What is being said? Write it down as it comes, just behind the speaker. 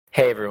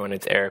Hey everyone,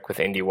 it's Eric with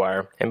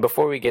IndieWire, and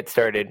before we get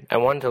started, I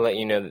wanted to let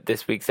you know that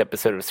this week's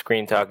episode of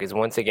Screen Talk is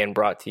once again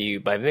brought to you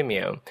by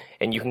Vimeo,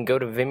 and you can go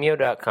to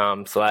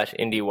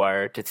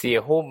vimeo.com/IndieWire to see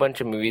a whole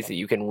bunch of movies that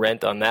you can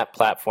rent on that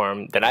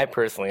platform that I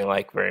personally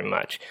like very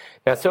much.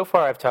 Now, so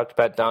far I've talked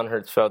about Don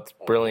Hertzfeldt's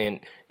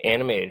brilliant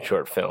animated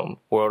short film,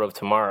 World of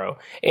Tomorrow,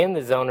 and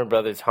the Zellner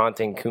brothers'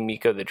 haunting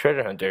Kumiko the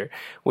Treasure Hunter,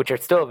 which are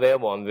still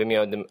available on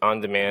Vimeo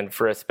On Demand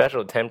for a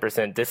special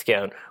 10%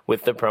 discount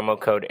with the promo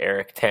code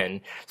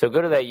ERIC10. So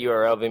go to that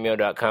URL,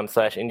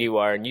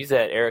 vimeo.com/IndieWire, and use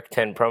that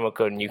ERIC10 promo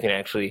code, and you can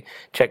actually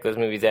check those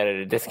movies out at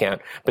a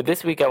discount. But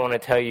this week I want to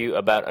tell you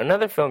about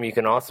another film you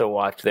can also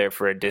watch there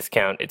for a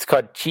discount. It's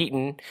called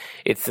Cheatin'.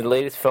 It's the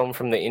latest film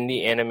from the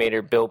indie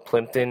animator Bill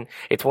Plympton.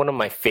 It's one of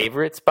my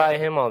favorites by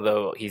him,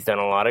 although he's done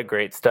a lot of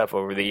great stuff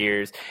over the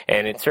years,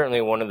 and it's certainly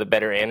one of the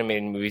better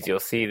animated movies you'll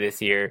see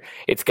this year.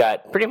 It's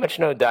got pretty much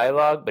no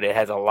dialogue, but it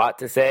has a lot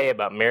to say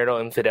about marital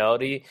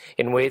infidelity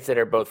in ways that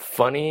are both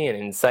funny and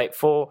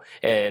insightful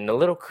and a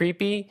little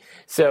creepy.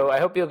 So I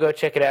hope you'll go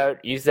check it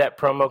out. Use that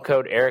promo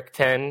code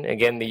ERIC10.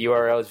 Again, the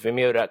URL is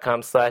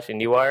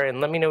vimeo.com/IndieWire,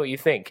 and let me know what you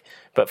think.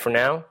 But for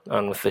now,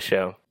 on with the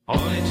show.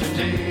 Only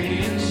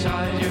today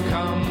inside your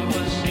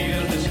compass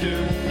still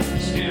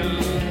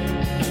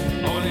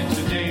only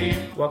today.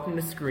 Welcome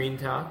to Screen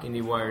Talk,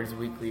 IndieWire's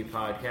weekly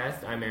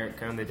podcast. I'm Eric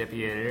Cohn, the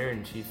deputy editor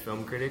and chief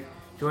film critic,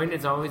 joined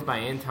as always by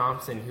Ann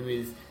Thompson, who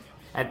is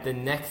at the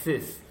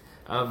nexus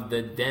of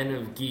the Den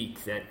of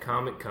Geeks at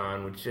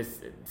Comic-Con, which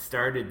just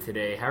started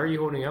today. How are you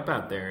holding up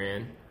out there,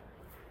 Ann?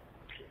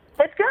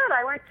 It's good.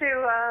 I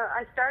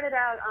started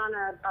out on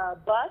a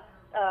bus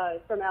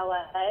from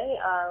LA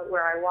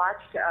where I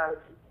watched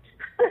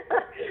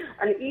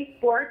an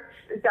esports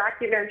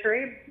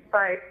documentary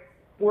by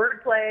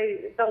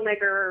wordplay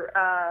filmmaker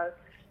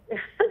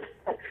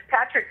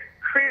Patrick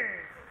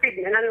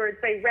Friedman. In other words,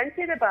 they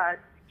rented a bus,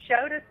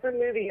 showed us the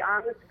movie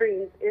on the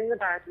screens in the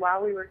bus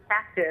while we were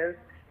captive,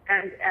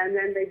 and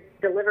then they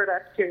delivered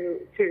us to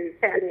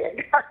San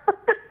Diego.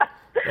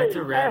 That's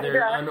a rather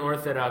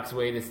unorthodox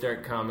way to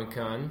start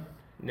Comic-Con.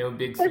 No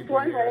big superhero It's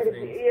one way to,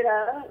 things.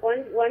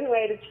 one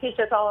way to teach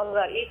us all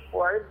about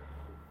esports.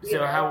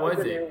 So how was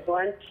it?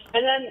 And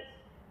then,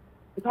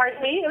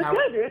 pardon me, it was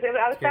good.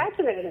 I was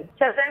fascinated.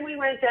 So then we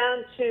went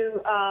down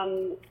to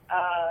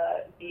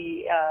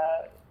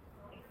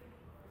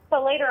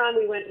So later on,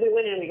 we went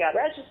in, we got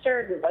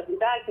registered, we wasn't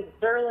back because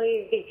it's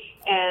early,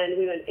 and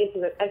we went into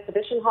the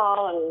exhibition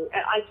hall, and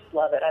I just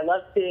love it. I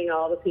love seeing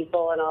all the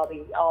people and all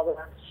the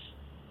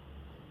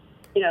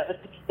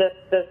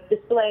the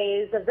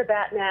displays of the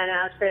Batman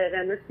outfit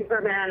and the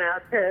Superman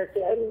outfit,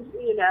 and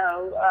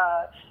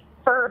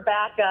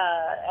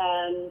Furbacca,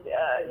 and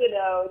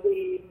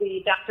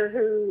the Doctor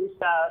Who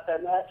stuff,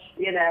 and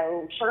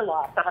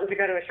Sherlock. So I'm going to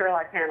go to a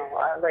Sherlock panel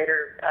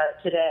later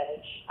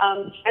today.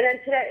 And then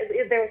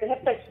today there was a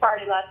hip-fix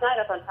party last night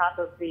up on top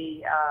of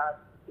the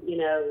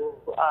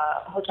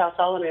Hotel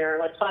Solomir.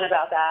 What's fun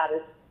about that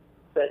is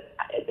that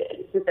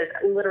since there's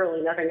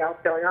literally nothing else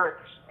going on,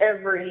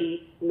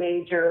 every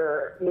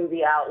major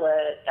movie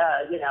outlet,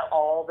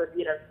 all the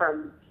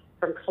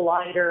from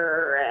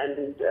Collider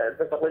and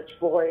the Village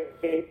Voice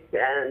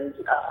and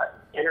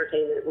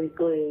Entertainment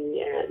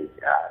Weekly and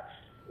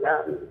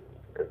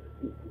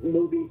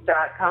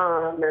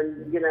movies.com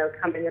and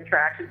coming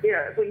attractions,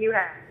 you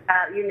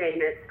have you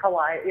name it,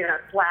 Collider,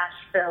 Flash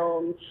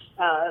Film,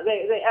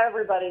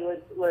 everybody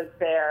was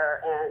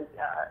there, and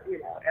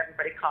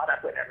everybody caught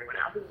up with everyone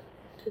else.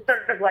 It's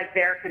sort of like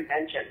their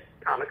convention,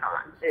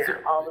 Comic-Con.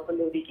 All of the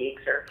movie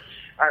geeks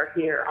are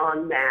here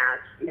en masse.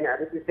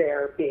 This is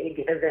their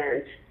big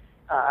event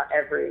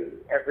every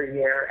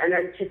year. And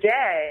then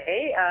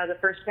today, the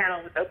first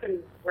panel was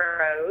Open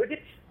Road,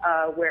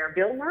 where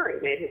Bill Murray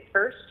made his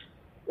first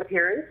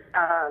appearance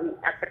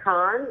at the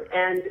con,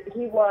 and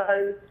he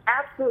was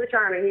absolutely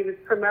charming. He was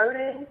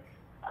promoting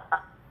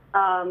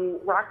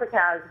Rock the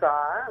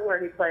Casbah, where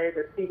he plays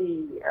a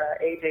CD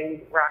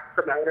aging rock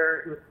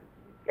promoter who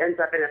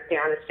ends up in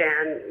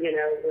Afghanistan,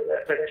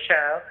 with a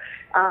show.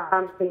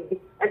 And he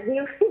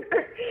was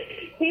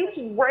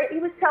great. He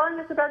was telling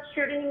us about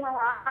shooting in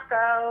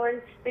Morocco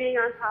and being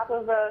on top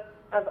of an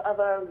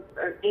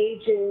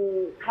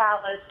aging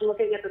palace,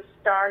 looking at the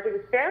stars. It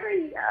was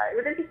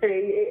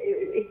interesting.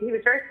 He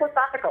was very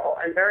philosophical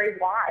and very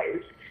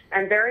wise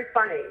and very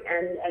funny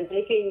and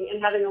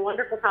having a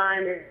wonderful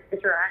time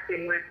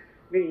interacting with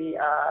the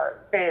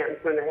fans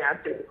when they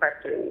asked him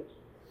questions.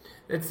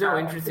 It's so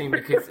interesting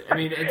because,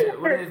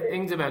 one of the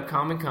things about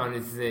Comic-Con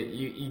is that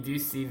you do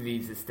see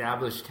these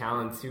established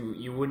talents who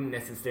you wouldn't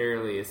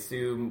necessarily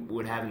assume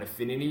would have an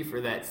affinity for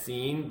that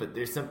scene, but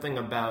there's something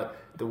about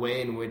the way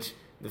in which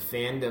the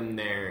fandom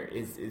there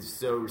is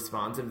so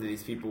responsive to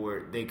these people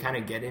where they kind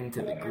of get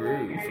into the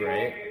groove,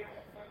 right?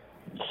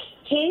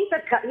 He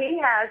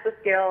has the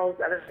skills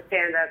of a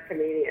stand-up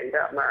comedian,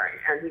 Bill Murray,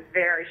 and he's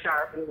very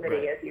sharp and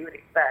witty, as you would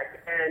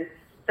expect. And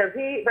so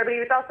but he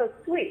was also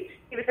sweet.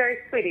 He was very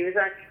sweet. He's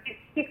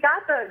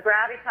got the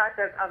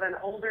gravitas of an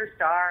older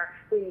star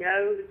who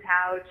knows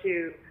how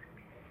to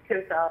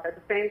himself at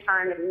the same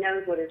time that he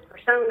knows what his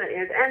persona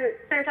is, and at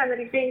the same time that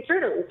he's being true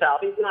to himself.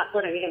 He's not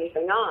putting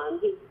anything on.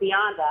 He's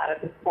beyond that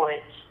at this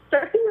point. So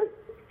he was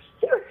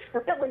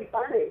really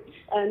funny,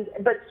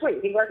 but sweet.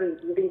 He wasn't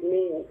being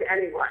mean to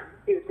anyone.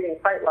 He was being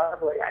quite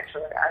lovely,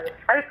 actually.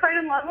 I was quite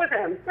in love with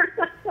him.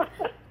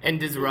 And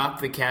does Rock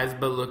the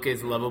Casbah look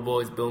as lovable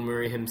as Bill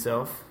Murray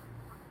himself?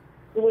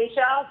 We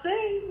shall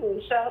see.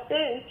 We shall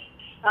see.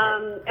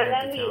 And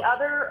then the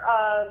other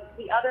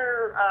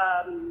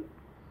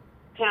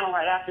panel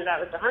right after that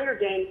was the Hunger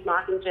Games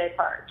Mockingjay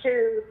Part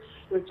 2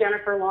 with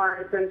Jennifer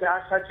Lawrence and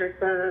Josh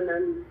Hutcherson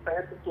and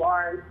Francis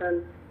Lawrence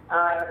and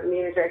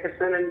Nina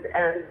Jacobson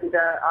and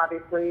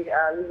obviously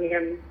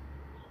Liam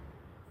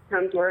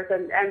Hemsworth,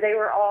 and they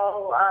were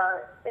all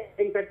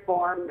in good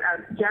form.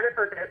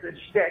 Jennifer does a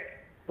shtick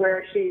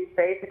where she's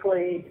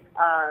basically,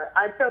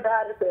 I'm so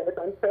bad at this,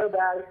 I'm so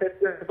bad at this.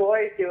 The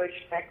boys do a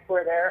shtick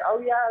where they're, oh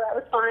yeah, that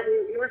was fine,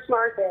 you were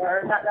smart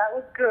there, that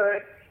was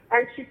good.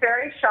 And she's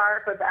very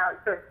sharp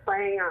about sort of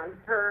playing on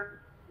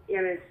her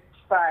image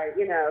by,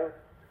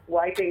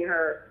 wiping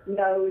her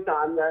nose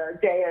on the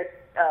dais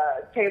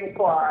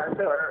tablecloth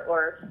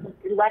or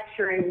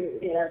lecturing,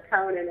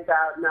 Conan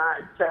about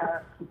not,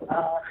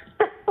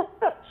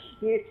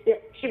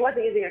 she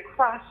wasn't using a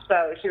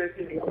crossbow, she was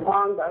using a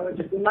longbow, which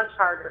is much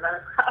harder than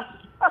a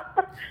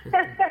crossbow.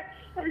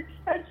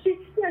 and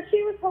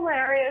she was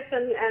hilarious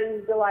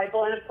and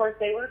delightful, and of course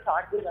they were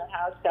talking about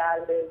how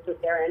sad it is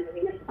that they're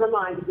ending. It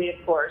reminded me,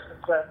 of course,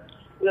 of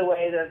the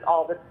way that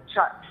all the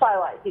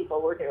Twilight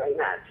people were doing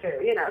that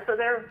too. So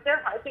they're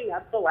hyping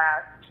up the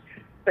last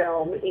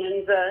film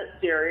in the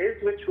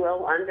series, which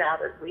will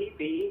undoubtedly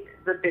be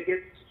the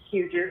biggest,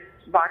 hugest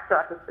box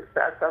office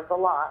success of the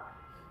lot.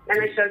 And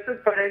they showed some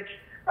footage,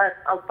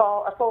 a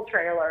full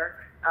trailer,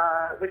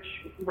 which,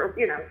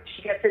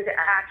 she gets into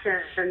action,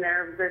 and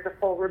there's a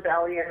full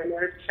rebellion, and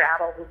there's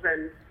battles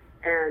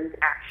and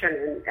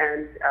action,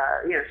 and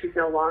she's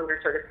no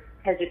longer sort of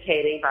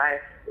hesitating by,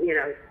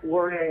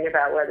 worrying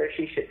about whether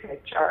she should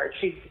take charge.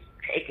 She's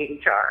taking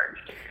charge.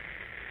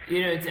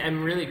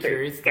 I'm really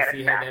curious to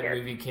see how that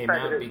movie came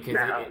out,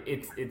 because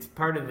it's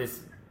part of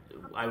this,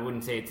 I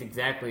wouldn't say it's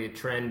exactly a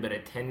trend, but a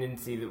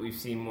tendency that we've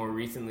seen more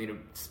recently to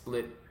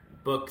split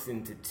books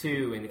into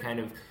two and kind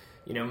of,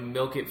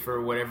 milk it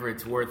for whatever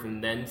it's worth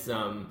and then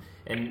some.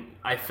 And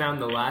I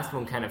found the last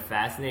one kind of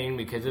fascinating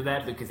because of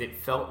that, because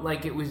it felt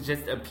like it was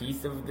just a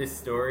piece of this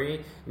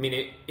story. I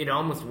mean, it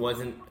almost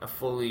wasn't a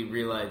fully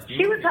realized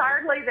movie. She was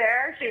hardly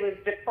there. She was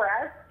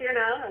depressed,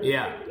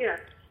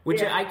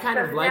 Which I kind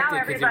of liked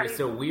it because it was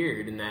so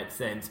weird in that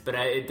sense. But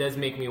it does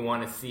make me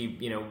want to see,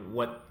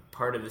 what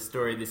part of the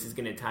story this is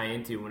going to tie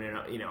into when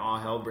it, all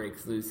hell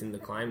breaks loose in the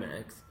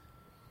climax.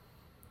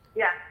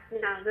 Yeah,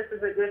 this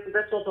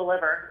will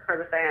deliver for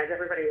the fans.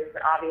 Everybody is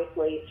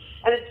obviously,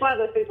 and it's one of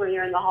those things where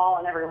you're in the hall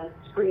and everyone's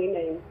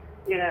screaming,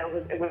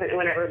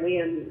 whenever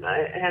Liam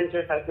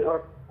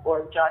Hemsworth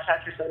or Josh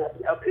Hutcherson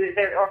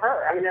or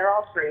her. I mean, they're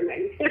all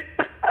screaming.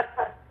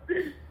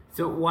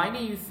 So why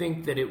do you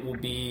think that it will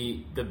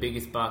be the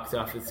biggest box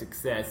office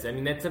success? I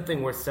mean, that's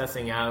something we're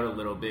sussing out a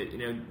little bit.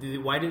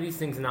 Why do these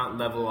things not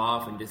level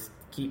off and just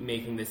keep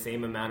making the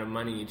same amount of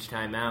money each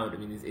time out? I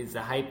mean, is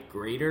the hype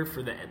greater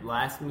for the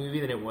last movie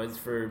than it was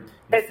for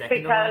the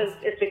second one?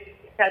 It's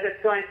because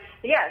it's going.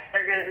 Yes,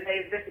 they're going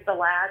to. This is the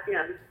last. This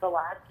is the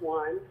last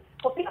one.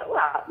 Well,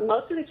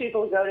 most of the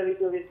people who go to these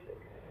movies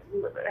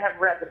have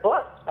read the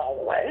books, by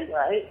the way,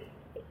 right?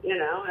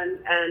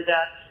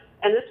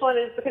 And this one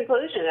is the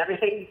conclusion.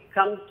 Everything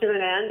comes to an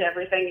end.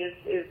 Everything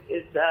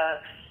is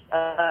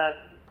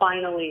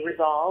finally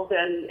resolved,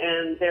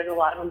 and there's a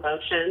lot of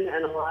emotion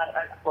and a lot,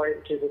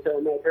 according to the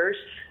filmmakers,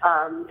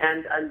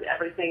 and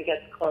everything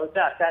gets closed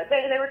up. That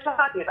they were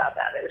talking about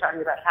that. They were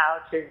talking about how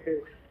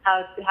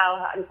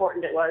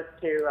important it was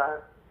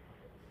to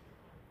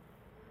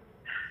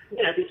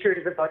be true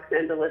to the books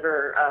and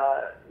deliver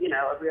a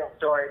real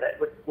story that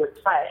would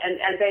play. And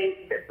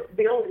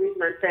the only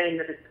reason I'm saying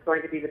that it's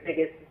going to be the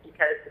biggest is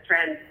because the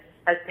trend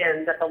has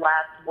been that the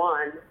last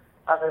one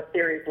of a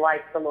series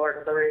like The Lord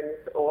of the Rings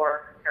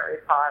or Harry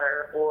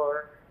Potter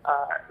or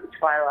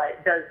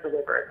Twilight does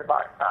deliver at the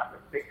box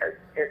office, because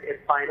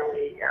it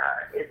finally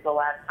is the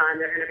last time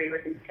they're going to be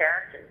with these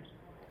characters.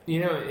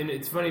 And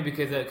it's funny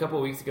because a couple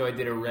of weeks ago I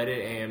did a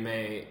Reddit AMA,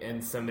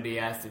 and somebody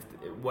asked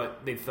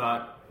what we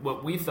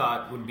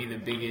thought would be the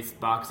biggest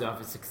box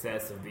office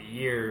success of the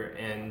year.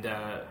 And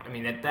I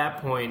mean, at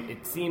that point,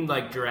 it seemed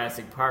like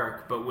Jurassic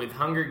Park, but with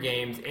Hunger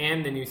Games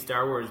and the new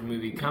Star Wars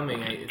movie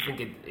coming, I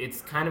think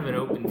it's kind of an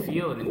open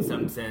field in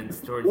some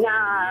sense towards the end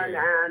of the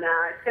year. No,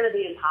 it's going to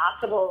be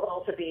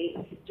impossible to beat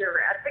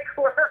Jurassic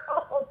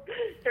World.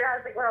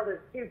 Jurassic World is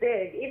too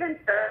big. Even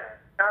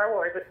Star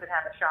Wars would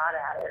have a shot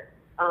at it.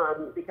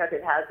 Because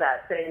it has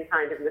that same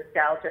kind of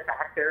nostalgia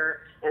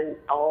factor, and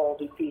all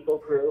these people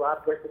grew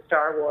up with the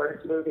Star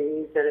Wars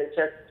movies, and it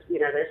just,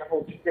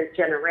 there's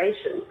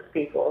generations of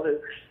people who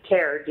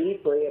care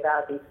deeply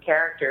about these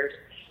characters,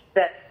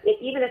 that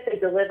even if they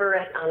deliver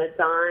it on a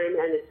dime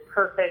and it's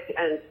perfect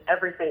and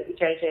everything,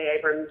 J.J.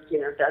 Abrams,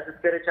 does as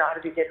good a job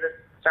as he did with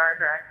Star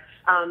Trek,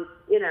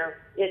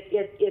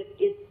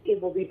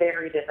 It will be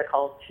very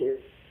difficult to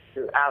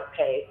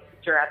outpace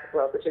Jurassic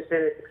World, which has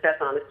been a success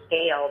on a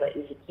scale that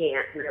you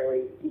can't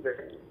really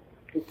even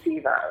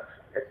conceive of.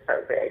 It's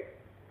so big.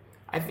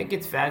 I think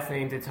it's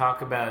fascinating to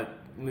talk about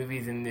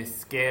movies in this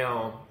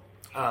scale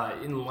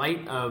in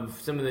light of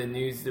some of the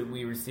news that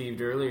we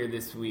received earlier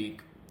this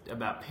week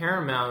about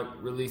Paramount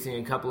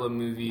releasing a couple of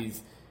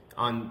movies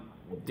on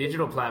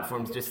digital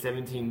platforms just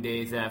 17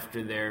 days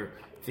after their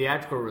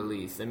theatrical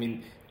release. I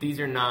mean, these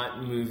are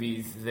not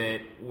movies that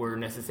were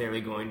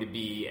necessarily going to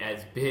be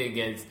as big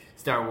as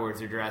Star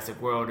Wars or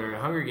Jurassic World or a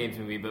Hunger Games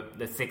movie, but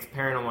the sixth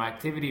Paranormal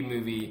Activity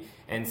movie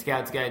and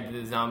Scout's Guide to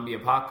the Zombie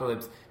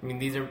Apocalypse. I mean,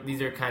 these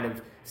are kind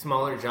of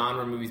smaller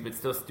genre movies, but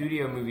still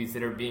studio movies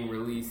that are being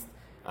released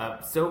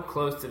so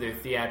close to their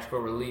theatrical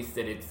release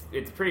that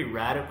it's pretty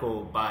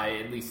radical by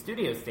at least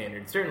studio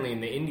standards. Certainly in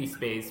the indie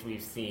space,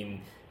 we've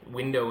seen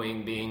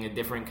windowing being a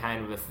different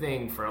kind of a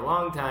thing for a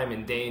long time,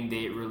 and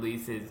day-and-date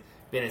releases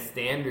been a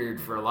standard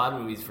for a lot of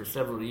movies for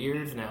several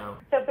years now.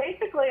 So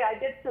basically, I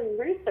did some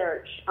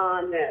research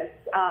on this,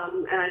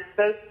 and I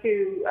spoke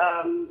to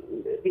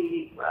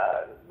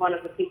one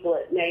of the people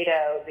at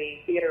NATO, the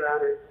Theater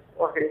Owners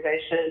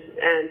Organization,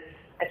 and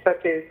I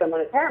spoke to someone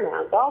at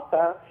Paramount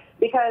also,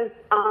 because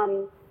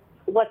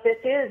what this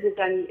is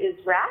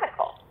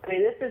radical. I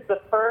mean, this is the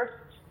first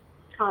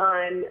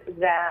time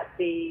that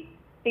the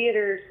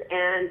theaters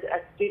and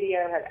a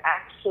studio have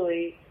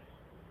actually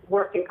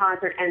worked in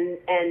concert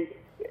and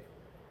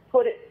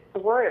put it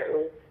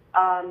through,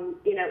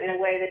 in a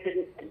way that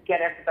didn't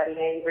get everybody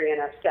angry and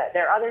upset.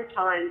 There are other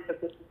times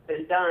that this has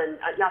been done,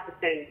 not the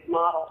same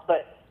model,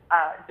 but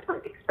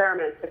different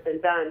experiments have been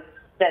done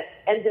that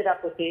ended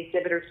up with the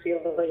exhibitors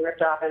feeling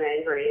ripped off and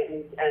angry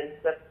and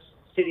the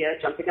studio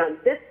jumping on.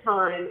 This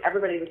time,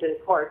 everybody was in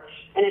court,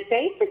 and it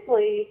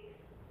basically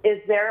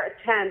is their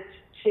attempt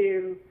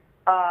to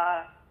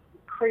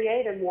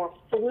create a more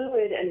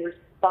fluid and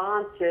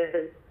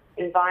responsive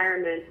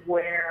environment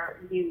where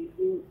you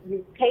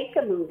take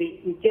a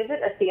movie, you give it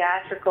a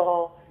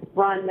theatrical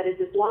run that is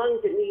as long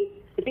as it needs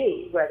to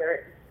be, whether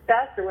it's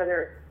success or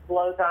whether it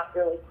blows off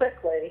really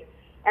quickly,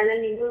 and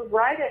then you move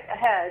right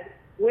ahead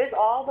with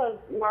all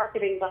the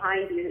marketing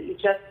behind you that you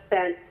just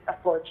spent a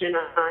fortune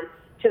on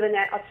to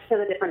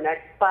the different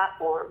next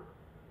platform.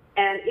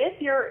 And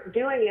if you're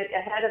doing it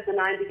ahead of the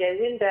 90-day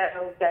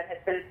window that has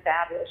been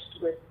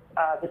established with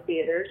the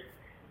theaters,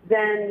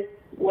 then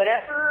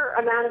whatever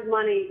amount of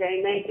money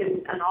they make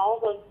on all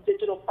the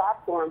digital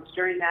platforms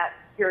during that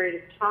period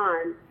of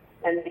time,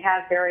 and they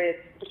have various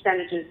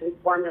percentages and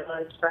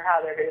formulas for how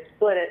they're going to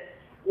split it,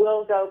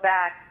 will go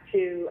back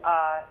to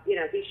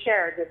be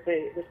shared with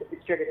the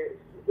distributors,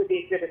 with the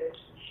exhibitors.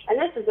 And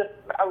this is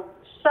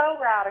so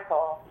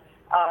radical,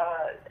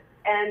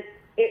 and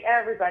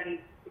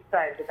everybody's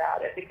excited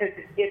about it because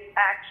it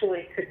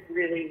actually could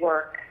really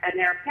work. And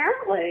there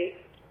apparently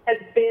has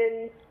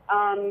been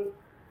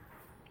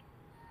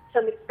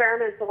some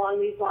experiments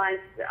along these lines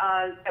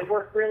that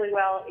work really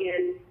well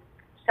in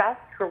South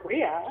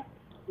Korea,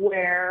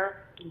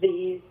 where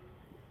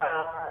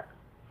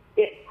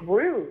it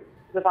grew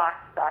the box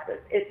office.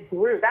 It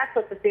grew. That's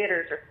what the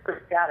theaters are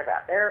freaked out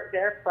about.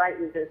 They're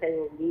frightened that they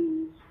will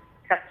lose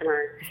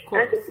customers.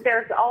 And I think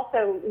there's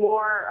also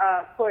more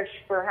push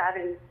for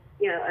having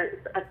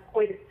a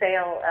point of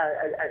sale,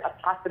 a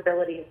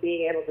possibility of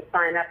being able to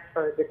sign up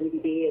for the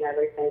DVD and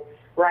everything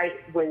right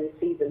when you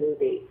see the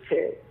movie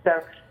too.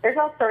 So there's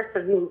all sorts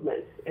of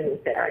movements in this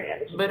area.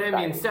 But I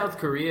mean, South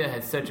Korea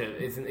has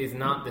is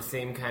not the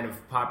same kind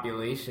of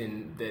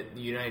population that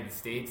the United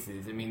States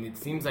is. I mean, it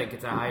seems like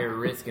it's a higher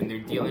risk, and they're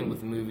dealing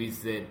with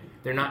movies that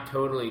they're not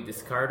totally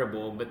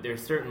discardable, but they're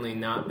certainly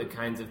not the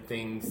kinds of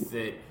things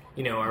that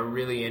are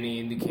really any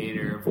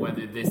indicator of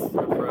whether this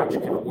approach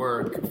could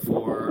work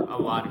for a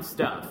lot of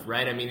stuff,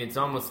 right? I mean, it's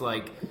almost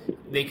like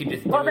they could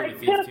just do it with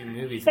these two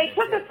movies. They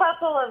took a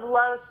couple of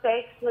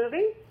low-stakes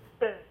movies,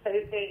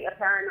 a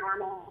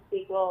paranormal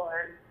sequel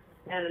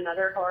and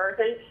another horror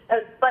thing.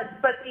 But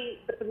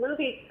the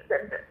movies,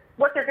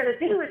 what they're going to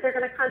do is they're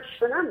going to crunch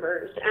the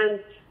numbers, and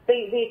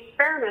the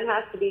experiment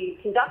has to be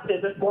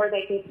conducted before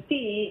they can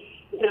see,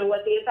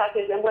 what the impact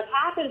is. And what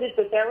happened is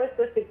that there was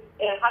this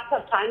hot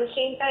tub time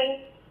machine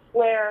thing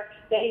where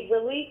they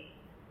released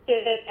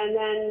it and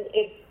then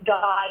it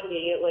died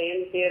immediately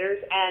in the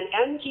theaters,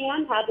 and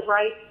MGM had the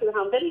rights to the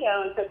home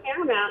video, and so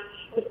Paramount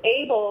was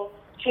able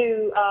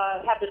to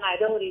have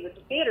deniability with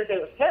the theaters. They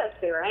were pissed,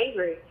 they were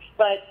angry,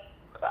 but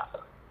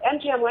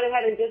MGM went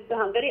ahead and did the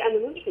home video, and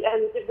the movie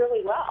did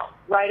really well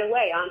right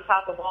away on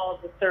top of all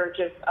of the surge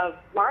of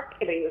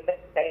marketing that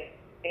they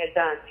had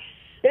done.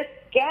 This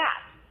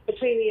gap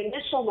between the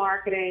initial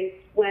marketing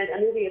when a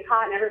movie is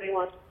hot and everybody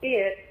wants to see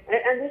it,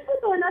 and this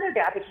is another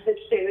gap which is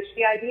interesting, which is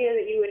the idea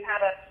that you would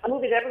have a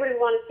movie that everybody would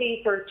want to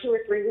see for 2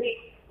 or 3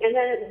 weeks, and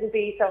then it wouldn't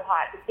be so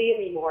hot to see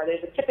anymore.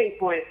 There's a tipping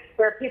point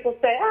where people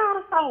say,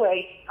 I'll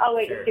wait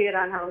Sure. to see it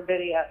on home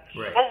video.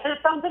 Right. And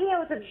if home video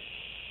was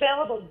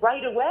available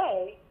right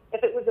away,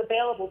 if it was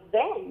available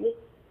then,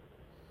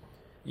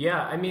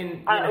 Yeah, I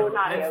mean,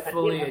 I've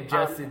fully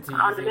adjusted to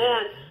on using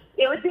demand.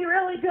 it would be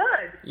really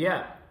good.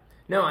 Yeah.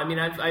 No, I mean,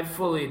 I've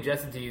fully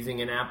adjusted to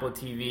using an Apple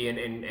TV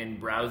and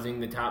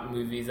browsing the top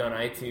movies on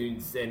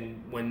iTunes,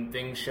 and when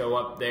things show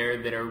up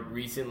there that are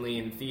recently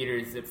in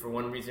theaters that for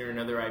one reason or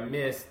another I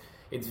missed,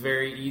 it's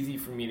very easy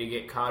for me to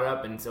get caught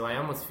up, and so I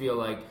almost feel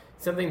like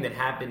something that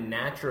happened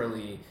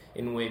naturally,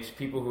 in which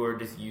people who are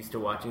just used to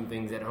watching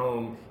things at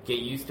home get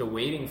used to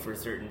waiting for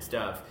certain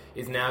stuff,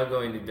 is now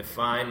going to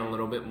define a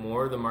little bit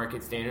more the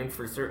market standard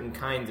for certain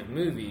kinds of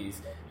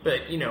movies.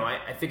 But, you know,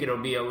 I think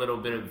it'll be a little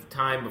bit of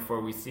time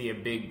before we see a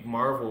big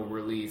Marvel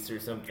release or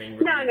something.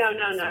 No.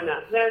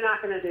 They're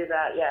not going to do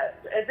that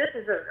yet. This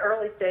is the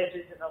early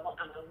stages of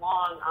a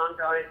long,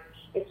 ongoing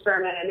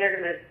experiment, and they're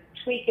going to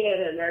tweak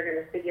it, and they're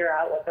going to figure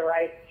out what the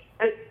right...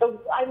 And so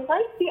I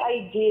like the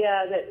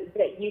idea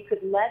that you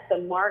could let the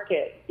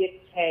market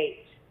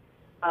dictate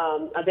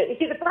a bit. You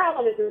see, the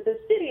problem is that the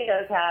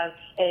studios have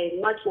a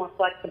much more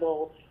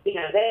flexible, you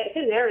know, it's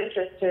in their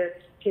interest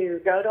to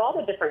go to all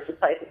the different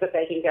places that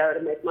they can go to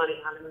make money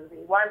on a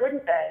movie. Why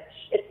wouldn't they?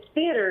 It's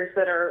theaters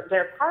that are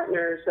their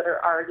partners that are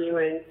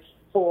arguing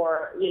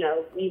for, you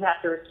know, you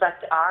have to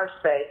respect our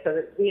space so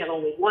that we have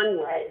only one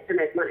way to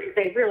make money.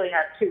 They really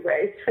have two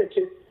ways, which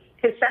is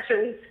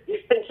concessions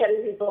and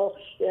getting people,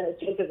 you know,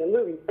 into the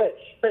movies. But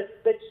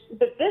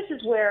this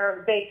is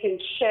where they can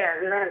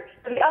share.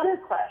 And the other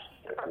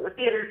question on the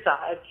theater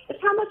side is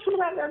how much will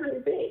that revenue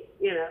be?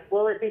 You know,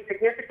 will it be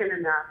significant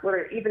enough? Will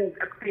it even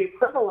be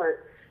equivalent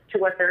to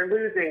what they're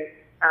losing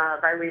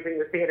by leaving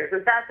the theaters?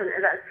 And that's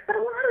a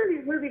lot of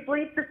these movies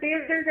leave the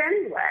theaters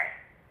anyway.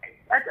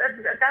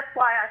 That's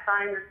why I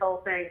find this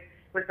whole thing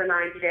with the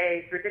 90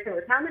 days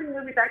ridiculous. How many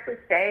movies actually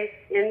stay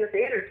in the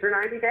theaters for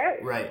 90 days?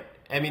 Right.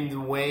 I mean, the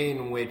way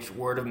in which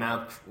word of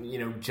mouth, you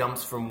know,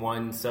 jumps from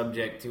one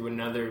subject to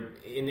another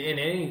in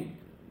any,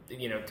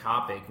 you know,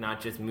 topic, not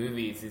just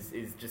movies,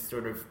 is just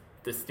sort of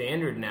the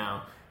standard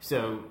now.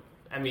 So,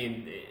 I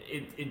mean,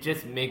 it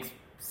just makes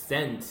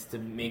sense to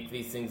make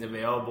these things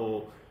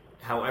available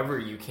however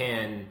you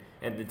can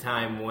at the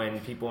time when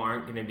people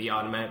aren't going to be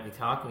automatically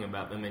talking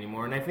about them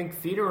anymore. And I think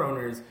theater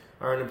owners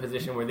are in a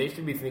position where they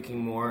should be thinking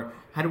more,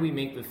 how do we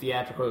make the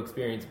theatrical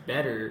experience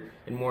better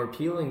and more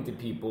appealing to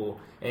people?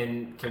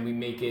 And can we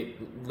make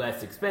it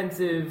less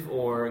expensive,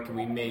 or can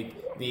we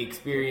make the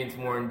experience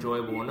more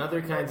enjoyable in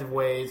other kinds of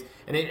ways?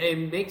 And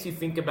it makes you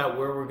think about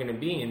where we're going to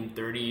be in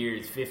 30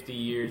 years, 50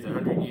 years,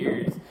 100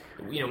 years.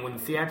 You know, when the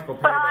theatrical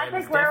paradigm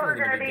is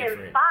definitely going to be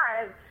different. Well,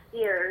 I think where we're going to be in 5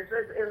 years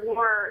is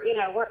more, you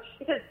know,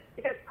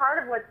 because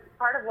part of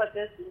what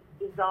this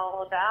is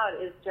all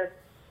about is just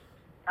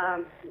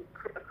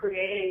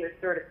creating this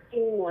sort of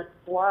seamless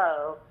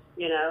flow,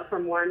 you know,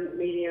 from one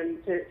medium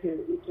to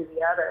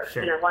the other,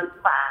 sure. You know, one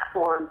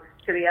platform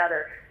to the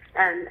other.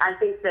 And I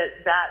think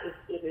that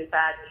is in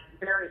fact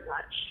very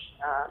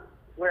much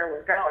where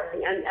we're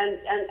going.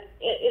 And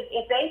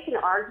if they can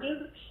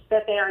argue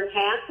that they're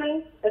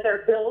enhancing, that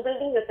they're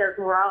building, that they're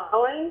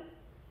growing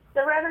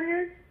the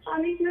revenues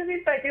on these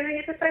movies by doing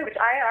it this way, which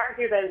I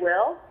argue they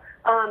will,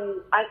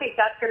 I think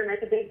that's going to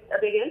make a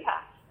big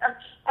impact.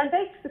 And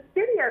the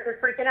studios are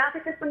freaking out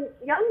because the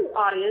young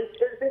audience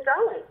isn't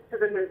going to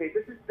the movies.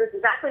 This is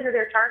exactly who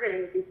they're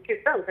targeting with these two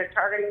films. They're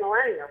targeting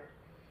millennials.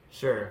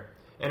 Sure.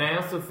 And I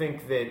also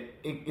think that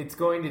it's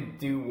going to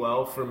do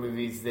well for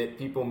movies that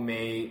people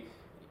may,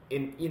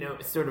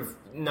 sort of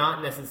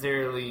not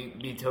necessarily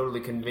be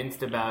totally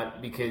convinced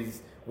about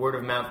because word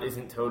of mouth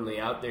isn't totally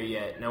out there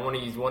yet. And I want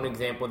to use one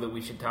example that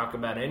we should talk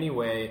about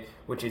anyway,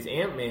 which is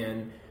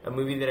Ant-Man, a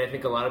movie that I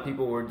think a lot of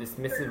people were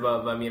dismissive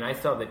of. I mean, I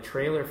saw the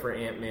trailer for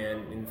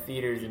Ant-Man in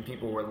theaters and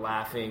people were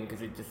laughing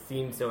because it just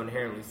seemed so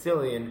inherently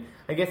silly. And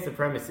I guess the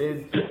premise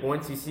is,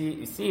 once you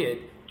see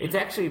it, it's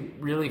actually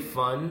really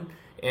fun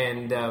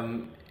and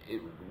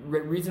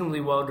reasonably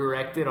well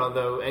directed,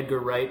 although Edgar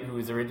Wright, who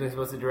was originally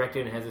supposed to direct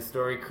it and has a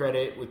story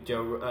credit with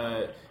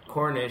Joe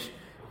Cornish,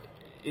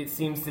 it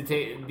seems to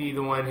be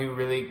the one who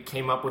really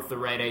came up with the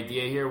right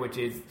idea here, which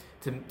is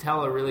to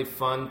tell a really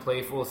fun,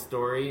 playful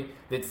story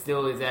that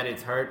still is at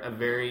its heart a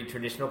very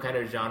traditional kind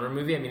of genre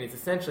movie. I mean, it's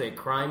essentially a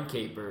crime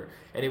caper,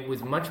 and it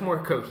was much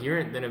more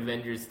coherent than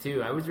Avengers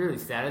 2. I was really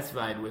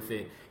satisfied with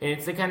it. And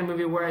it's the kind of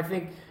movie where I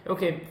think,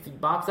 okay,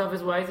 box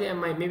office-wise, yeah,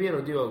 maybe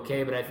it'll do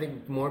okay, but I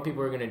think more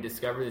people are going to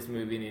discover this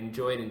movie and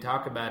enjoy it and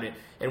talk about it.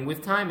 And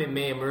with time, it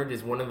may emerge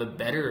as one of the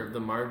better of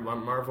the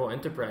Marvel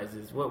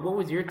enterprises. What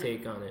was your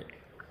take on it?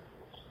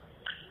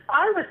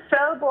 I was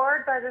so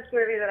bored by this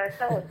movie that I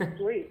fell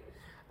asleep.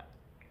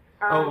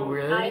 Oh,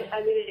 really?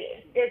 I mean,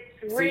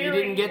 it's really... So you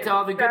didn't get to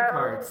all the good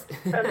parts.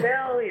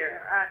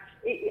 familiar.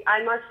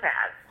 I must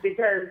have,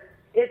 because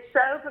it's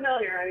so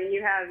familiar. I mean,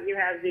 you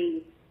have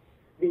the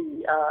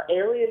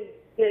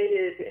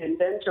alienated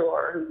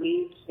inventor who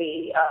leads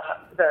the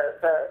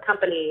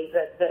company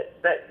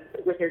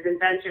that with his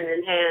invention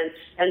in hand,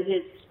 and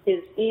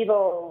his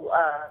evil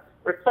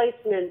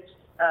replacement,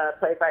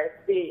 played by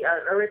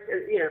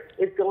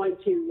is going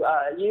to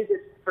use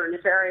it for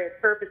nefarious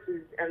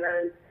purposes, and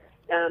then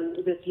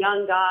this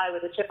young guy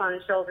with a chip on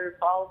his shoulder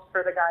falls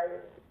for the guy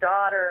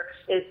daughter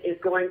is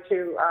going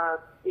to,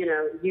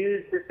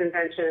 use this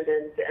invention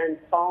and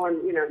fall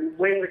and,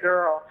 win the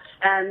girl.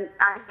 And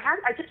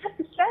I just have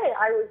to say,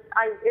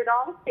 it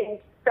all seemed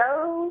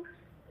so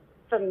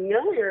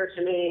familiar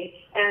to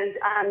me, and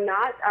I'm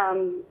not,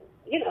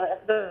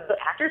 the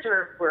actors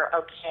were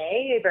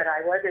okay, but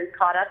I wasn't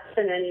caught up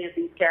in any of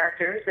these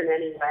characters in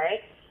any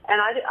way.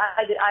 And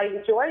I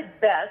enjoyed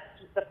best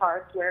the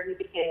parts where he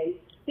became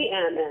the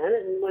Ant-Man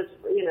and was,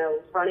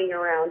 running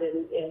around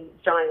in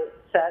giant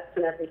sets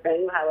and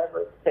everything,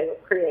 however they were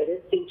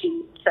created,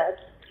 CG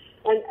sets.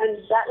 And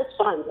that was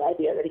fun, the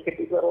idea that he could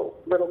be little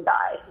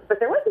guy. But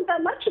there wasn't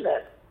that much of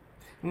it.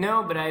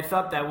 No, but I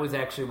thought that was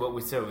actually what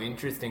was so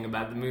interesting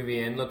about the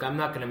movie. And look, I'm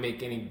not going to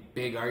make any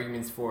big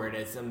arguments for it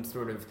as some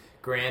sort of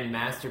grand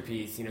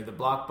masterpiece. The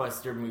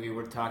blockbuster movie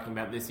we're talking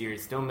about this year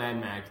is still Mad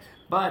Max.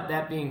 But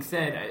that being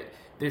said,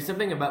 there's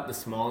something about the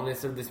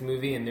smallness of this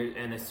movie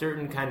and a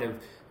certain kind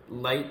of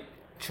light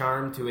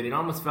charm to it. It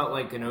almost felt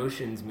like an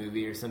Ocean's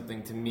movie or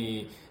something to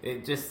me.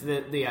 It just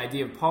the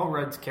idea of Paul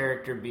Rudd's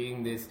character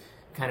being this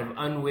kind of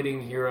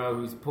unwitting hero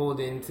who's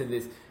pulled into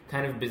this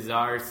kind of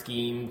bizarre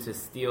scheme to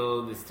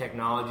steal this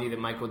technology that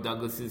Michael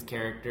Douglas's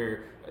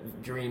character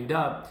dreamed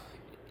up.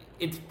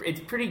 It's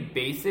pretty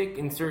basic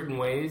in certain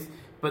ways,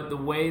 but the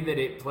way that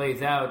it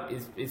plays out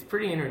is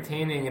pretty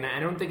entertaining, and I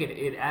don't think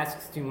it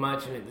asks too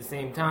much, and at the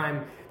same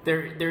time,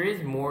 there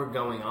is more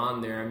going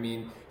on there. I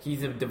mean,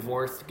 he's a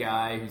divorced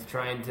guy who's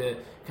trying to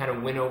kind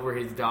of win over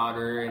his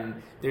daughter,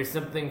 and there's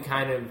something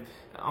kind of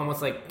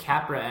almost like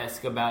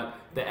Capra-esque about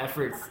the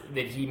efforts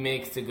that he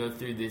makes to go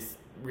through this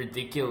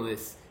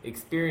ridiculous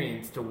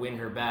experience to win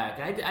her back.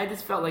 I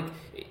just felt like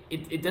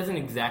it doesn't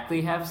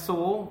exactly have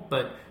soul,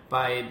 but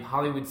by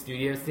Hollywood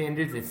studio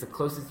standards, it's the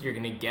closest you're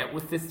going to get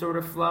with this sort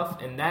of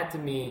fluff, and that to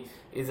me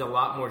is a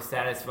lot more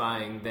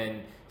satisfying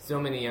than so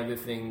many other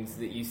things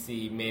that you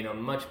see made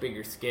on much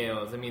bigger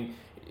scales. I mean,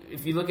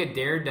 if you look at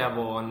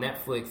Daredevil on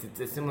Netflix, it's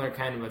a similar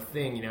kind of a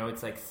thing.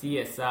 It's like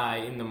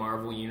CSI in the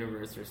Marvel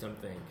universe or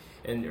something,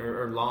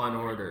 or Law and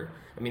Order.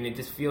 I mean, it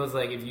just feels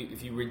like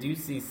if you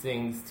reduce these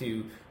things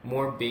to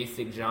more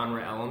basic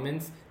genre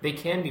elements, they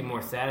can be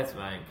more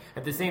satisfying.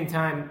 At the same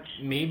time,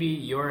 maybe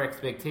your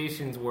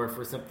expectations were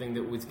for something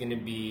that was going to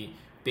be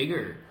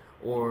bigger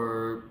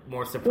or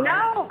more surprising.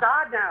 No,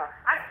 God, no.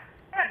 I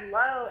had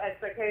low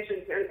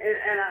expectations,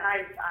 and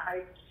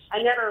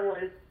I never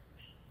was.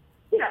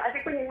 I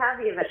think when you have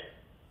the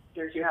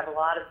Avengers, you have a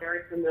lot of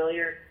very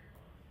familiar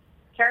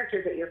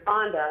characters that you're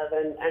fond of,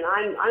 and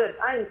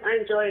I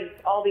enjoyed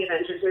all the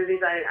Avengers movies.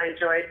 I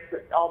enjoyed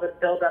all the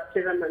build up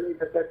to them, and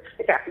the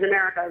Captain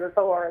America, the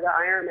Thor, the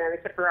Iron Man,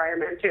 except for Iron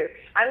Man 2.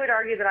 I would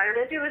argue that Iron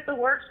Man 2 is the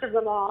worst of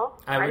them all.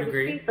 I would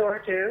agree. didn't see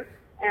Thor 2,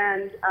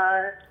 and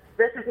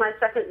this is my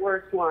second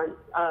worst one.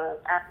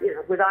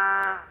 With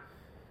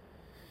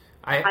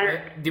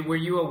were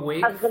you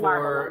awake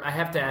for? I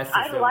have to ask this.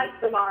 I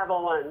like the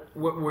Marvel ones.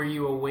 Were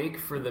you awake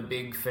for the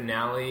big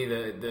finale,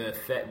 the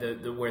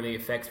where the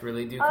effects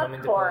really do come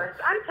into play? Of course,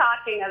 I'm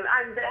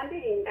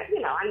being,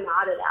 I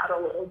nodded out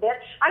a little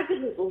bit. I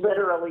didn't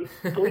literally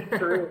sleep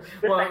through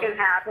the second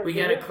half of we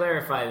got to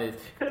clarify this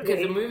because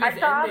the movie's I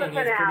saw ending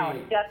the finale,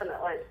 is pretty.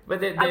 definitely.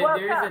 But I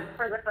woke up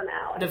for the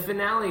finale. The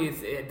finale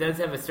it does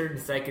have a certain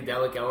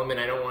psychedelic element.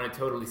 I don't want to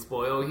totally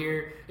spoil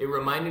here. It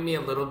reminded me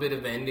a little bit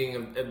of the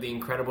ending of The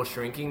Incredible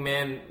Shrinking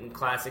Man,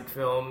 classic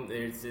film.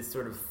 There's this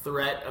sort of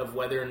threat of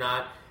whether or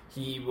not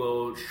he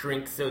will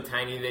shrink so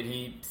tiny that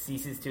he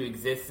ceases to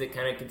exist that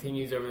kind of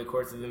continues over the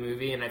course of the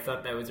movie, and I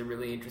thought that was a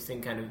really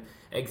interesting kind of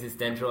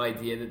existential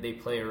idea that they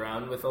play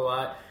around with a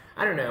lot.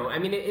 I don't know. I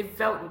mean, it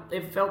felt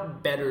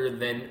better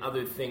than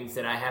other things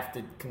that I have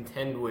to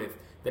contend with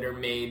that are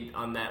made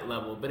on that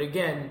level. But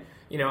again,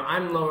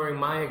 I'm lowering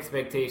my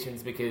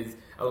expectations because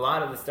a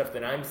lot of the stuff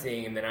that I'm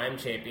seeing and that I'm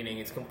championing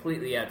is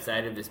completely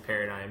outside of this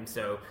paradigm.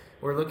 So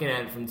we're looking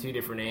at it from two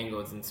different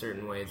angles in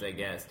certain ways, I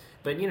guess.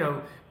 But,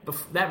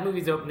 that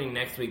movie's opening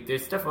next week.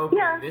 There's stuff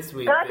opening this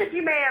week. But I think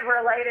you may have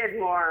related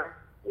more,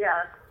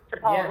 to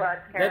Paul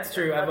Rudd's character. That's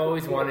true. I've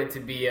always wanted to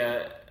be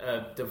a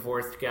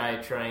divorced guy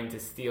trying to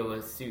steal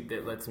a suit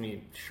that lets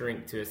me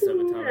shrink to a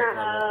subatomic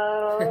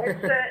level. No,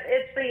 it's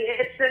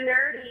the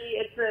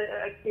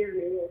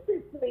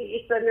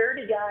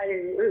nerdy guy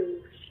who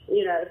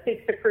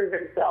seeks to prove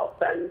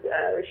himself and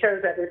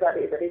shows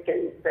everybody that he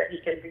can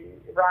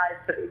rise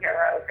to the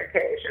heroic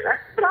occasion.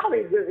 That's what all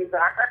these movies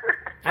are.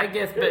 I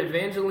guess, but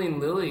Evangeline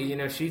Lilly,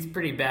 she's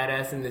pretty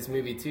badass in this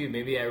movie too.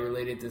 Maybe I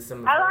related to some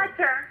of I liked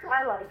her.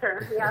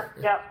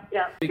 Yep.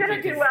 It's gonna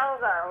do well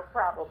though,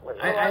 probably.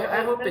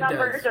 I hope it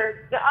does.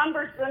 The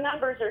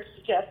numbers are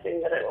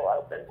suggesting that it will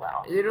open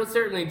well. It'll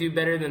certainly do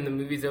better than the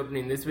movies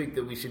opening this week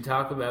that we should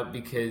talk about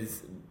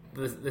because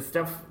the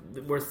stuff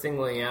that we're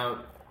singling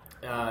out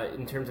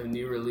in terms of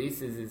new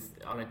releases is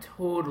on a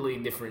totally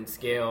different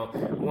scale.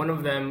 One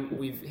of them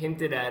we've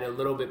hinted at a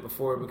little bit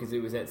before because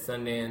it was at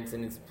Sundance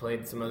and it's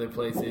played some other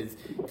places.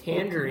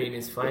 Tangerine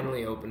is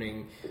finally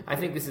opening. I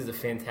think this is a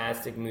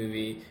fantastic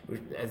movie.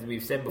 As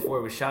we've said before,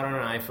 it was shot on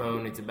an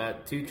iPhone. It's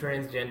about two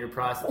transgender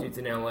prostitutes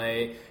in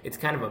LA. It's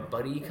kind of a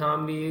buddy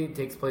comedy. It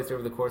takes place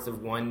over the course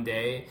of one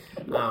day.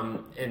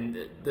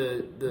 And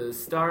the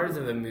stars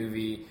of the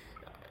movie,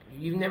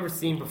 you've never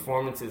seen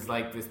performances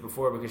like this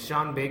before because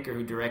Sean Baker,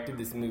 who directed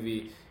this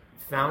movie,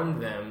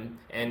 found them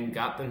and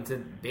got them to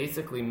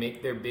basically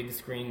make their big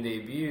screen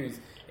debuts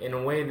in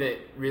a way that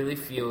really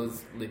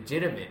feels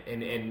legitimate.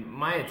 And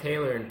Maya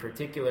Taylor in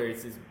particular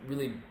is this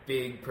really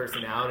big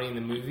personality in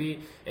the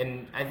movie,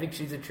 and I think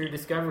she's a true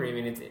discovery. I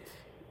mean,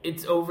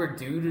 it's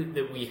overdue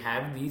that we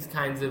have these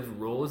kinds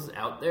of roles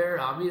out there.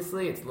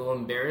 Obviously, it's a little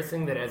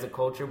embarrassing that as a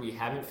culture we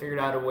haven't figured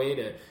out a way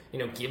to,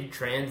 give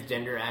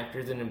transgender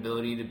actors an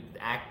ability to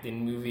act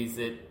in movies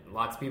that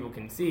lots of people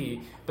can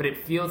see. But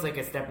it feels like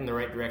a step in the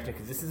right direction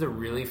because this is a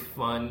really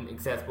fun,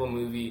 accessible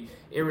movie,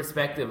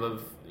 irrespective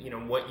of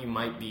what you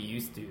might be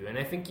used to. And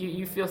I think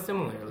you feel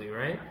similarly,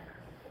 right?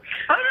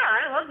 Oh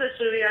yeah, I love this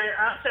movie.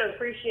 I also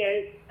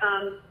appreciate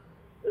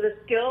the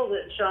skill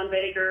that Sean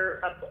Baker,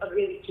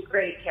 these two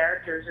great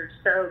characters are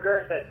so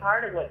good, but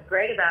part of what's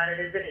great about it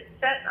is that it's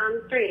set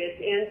on the street. It's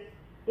in,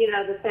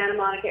 the Santa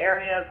Monica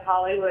area of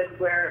Hollywood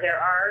where there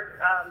are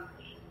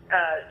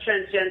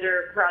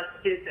transgender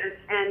prostitutes,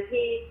 and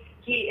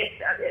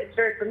it's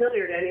very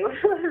familiar to anyone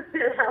who lives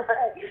in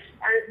LA.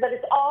 But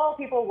it's all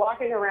people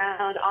walking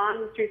around on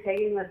the street,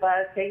 taking the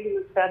bus, taking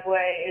the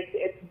subway.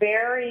 It's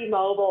very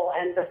mobile,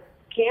 and the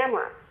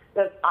camera,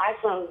 the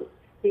iPhone,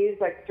 he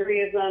used like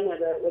 3 of them with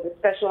a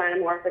special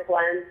anamorphic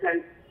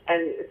lens,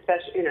 and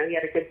especially, he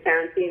had a good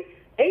sound team.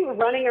 They were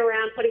running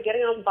around,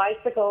 getting on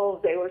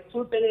bicycles. They were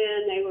swooping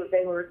in.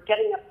 They were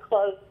getting up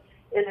close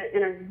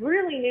in a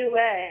really new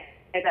way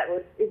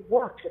it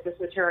worked with this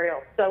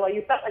material. So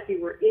you felt like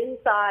you were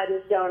inside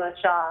this donut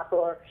shop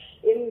or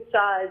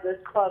inside this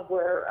club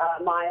where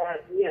Maya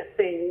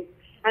sings,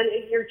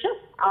 and you're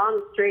just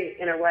on the street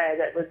in a way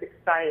that was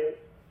exciting.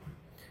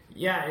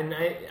 Yeah, and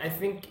I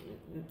think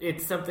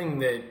it's something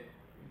that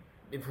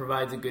it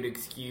provides a good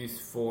excuse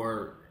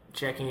for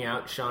checking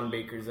out Sean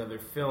Baker's other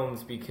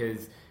films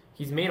because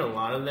he's made a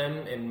lot of them,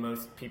 and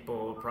most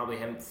people probably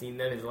haven't seen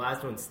them. His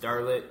last one,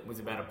 Starlet, was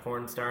about a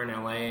porn star in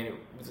LA, and it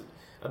was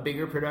a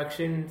bigger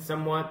production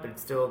somewhat, but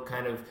it's still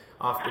kind of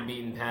off the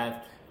beaten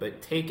path.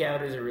 But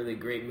Takeout is a really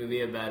great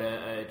movie about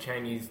a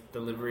Chinese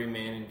delivery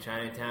man in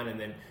Chinatown, and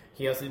then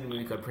he also did a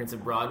movie called Prince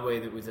of Broadway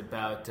that was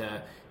about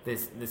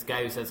this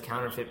guy who sells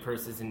counterfeit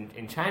purses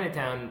in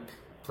Chinatown,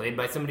 played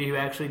by somebody who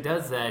actually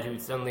does that, who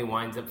suddenly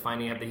winds up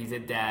finding out that he's a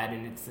dad,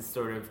 and it's this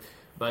sort of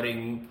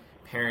budding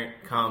parent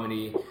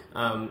comedy.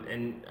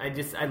 And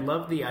I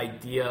love the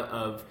idea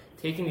of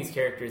taking these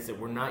characters that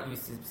we're not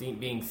used to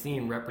being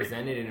seen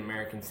represented in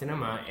American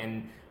cinema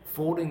and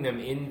folding them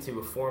into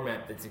a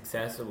format that's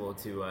accessible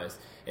to us.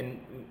 And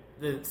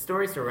the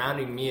story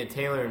surrounding Mia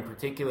Taylor in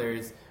particular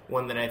is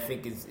one that I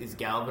think is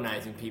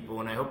galvanizing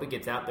people, and I hope it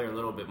gets out there a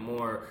little bit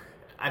more.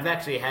 I've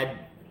actually had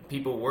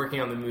people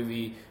working on the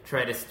movie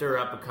try to stir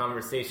up a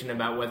conversation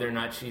about whether or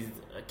not she's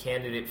a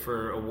candidate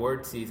for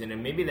award season,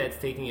 and maybe that's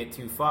taking it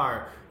too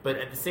far. But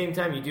at the same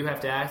time, you do have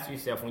to ask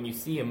yourself, when you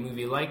see a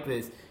movie like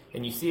this,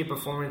 and you see a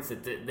performance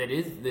that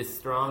is this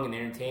strong and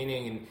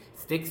entertaining and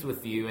sticks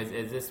with you, as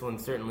this one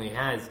certainly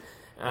has,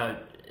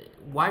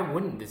 why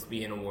wouldn't this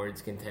be an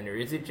awards contender?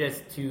 Is it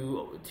just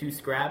too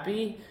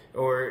scrappy,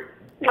 or?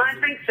 I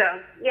think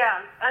so.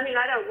 Yeah. I mean,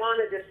 I don't want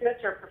to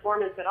dismiss her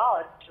performance at all.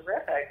 It's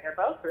terrific. They're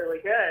both really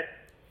good,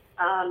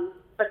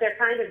 but they're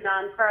kind of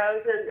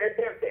non-pros, and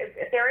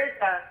there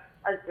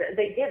is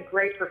they give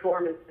great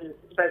performances.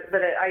 But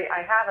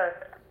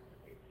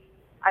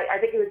I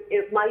think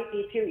it might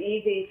be too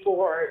easy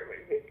for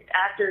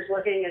actors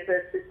looking at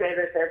this to say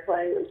that they're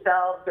playing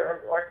themselves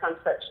or some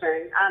such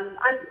thing.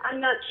 I'm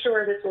not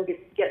sure this will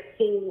get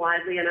seen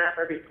widely enough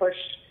or be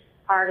pushed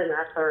hard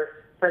enough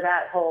for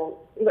that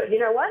whole. But you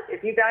know what?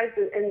 If you guys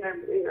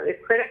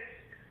if critics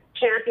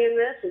champion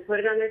this and put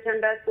it on their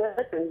 10 best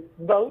list and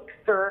vote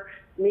for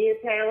Mia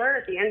Taylor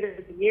at the end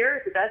of the year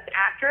as the best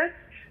actress,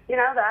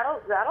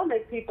 that'll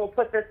make people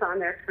put this on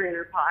their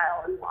screener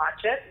pile and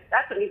watch it.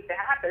 That's what needs to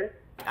happen.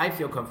 I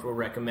feel comfortable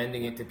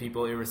recommending it to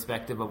people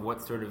irrespective of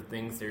what sort of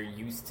things they're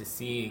used to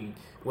seeing,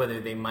 whether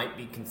they might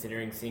be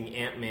considering seeing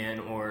Ant-Man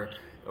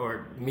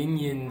or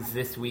Minions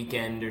this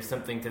weekend or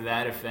something to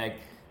that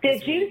effect.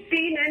 Did you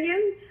see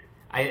Minions?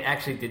 I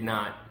actually did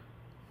not.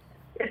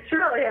 It's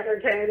really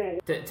entertaining.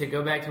 To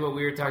go back to what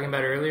we were talking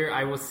about earlier,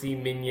 I will see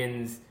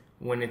Minions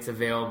when it's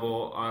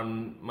available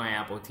on my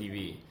Apple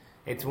TV.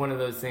 It's one of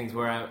those things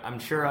where I'm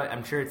sure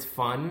it's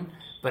fun,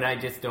 but I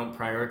just don't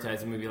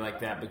prioritize a movie like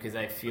that because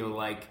I feel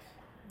like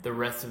the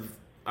rest of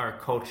our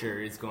culture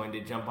is going to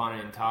jump on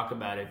it and talk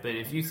about it. But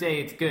if you say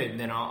it's good,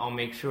 then I'll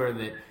make sure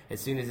that as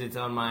soon as it's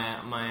on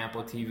my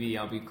Apple TV,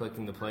 I'll be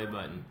clicking the play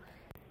button.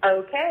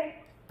 Okay.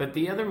 But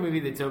the other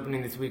movie that's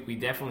opening this week we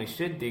definitely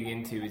should dig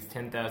into is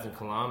 10,000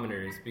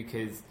 Kilometers,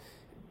 because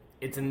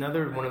it's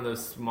another one of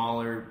those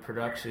smaller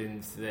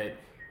productions that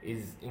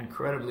is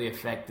incredibly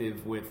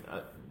effective with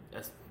a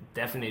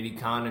definite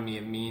economy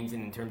of means,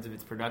 and in terms of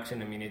its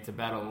production, I mean, it's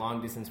about a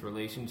long-distance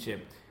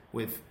relationship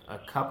with a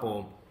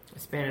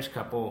Spanish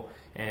couple,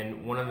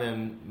 and one of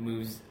them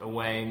moves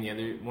away,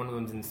 and one of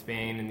them's in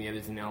Spain, and the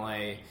other's in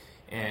LA,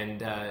 and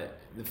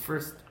the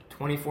first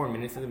 24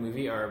 minutes of the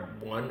movie are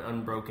one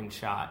unbroken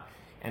shot,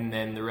 and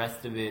then the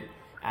rest of it,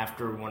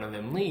 after one of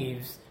them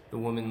leaves, the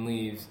woman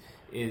leaves,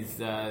 is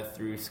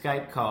through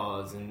Skype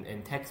calls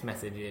and text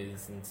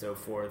messages and so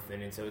forth.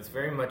 And so it's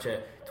very much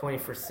a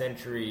 21st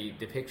century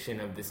depiction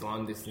of this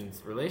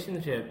long-distance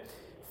relationship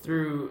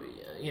through,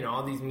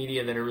 all these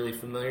media that are really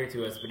familiar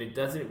to us, but it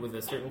does it with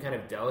a certain kind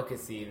of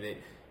delicacy that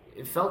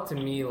it felt to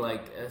me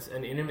like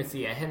an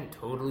intimacy I hadn't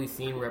totally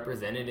seen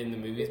represented in the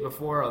movies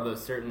before, although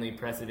certainly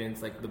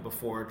precedents like the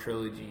Before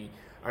trilogy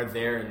are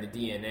there in the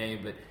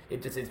DNA, but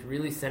it's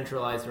really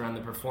centralized around the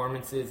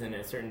performances and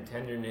a certain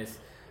tenderness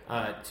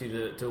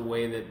to the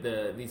way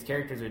that these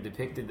characters are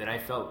depicted that I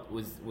felt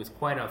was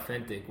quite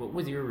authentic. What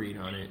was your read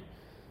on it?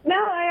 No,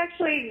 I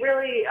actually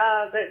really,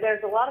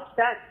 there's a lot of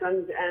sex,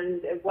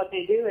 and what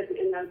they do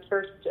in those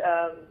first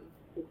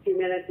few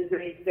minutes is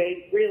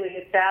they really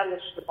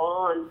establish the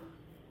bond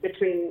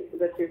between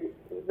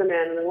the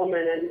man and the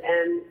woman,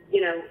 and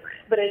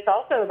but it's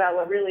also about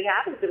what really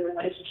happens in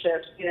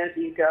relationships.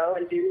 Do you go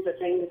and do the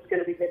thing that's going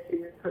to be good for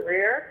your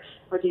career,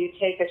 or do you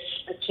take a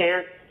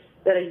chance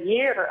that a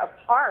year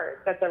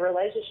apart that the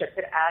relationship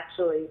could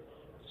actually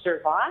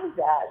survive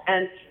that?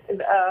 And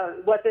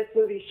what this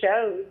movie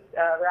shows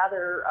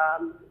rather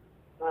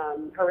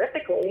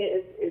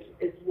horrifically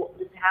is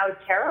how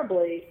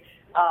terribly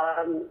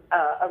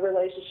a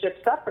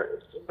relationship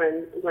suffers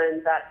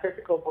when that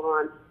physical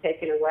bond is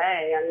taken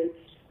away. I mean,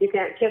 you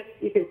can kiss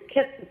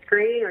the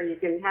screen, or you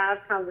can have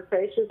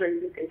conversations, or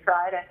you can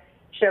try to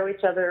show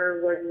each other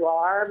where you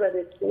are, but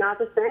it's not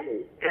the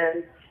same.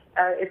 And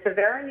it's a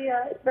very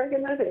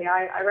good movie.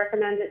 I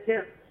recommend it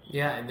too.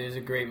 Yeah, and there's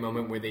a great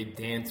moment where they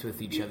dance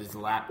with each other's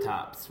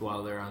laptops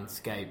while they're on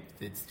Skype.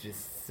 It's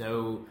just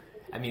so.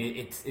 I mean,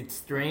 it's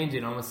strange.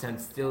 It almost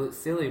sounds still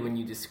silly when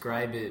you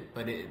describe it,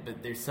 but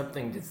there's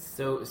something just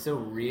so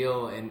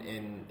real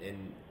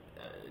and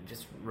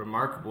just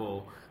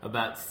remarkable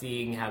about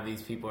seeing how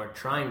these people are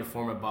trying to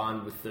form a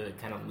bond with the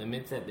kind of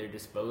limits at their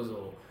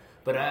disposal.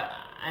 But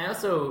I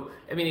also,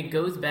 I mean, it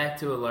goes back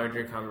to a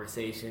larger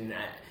conversation.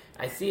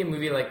 I see a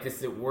movie like this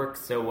that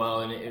works so well,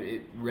 and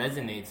it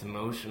resonates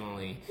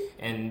emotionally,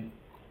 and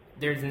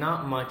there's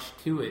not much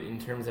to it in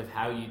terms of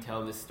how you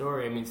tell the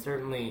story. I mean,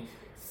 certainly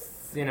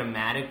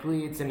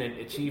cinematically, it's an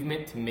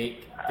achievement to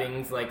make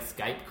things like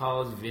Skype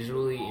calls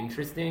visually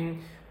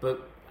interesting,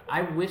 but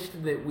I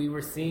wished that we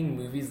were seeing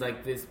movies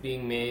like this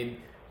being made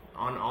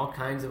on all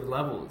kinds of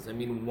levels. I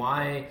mean,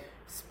 why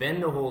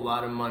spend a whole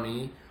lot of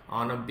money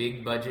on a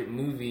big budget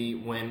movie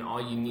when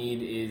all you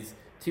need is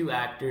two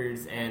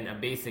actors and a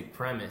basic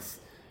premise?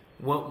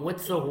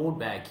 What's the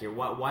holdback here?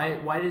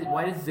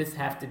 Why does this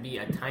have to be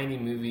a tiny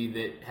movie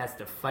that has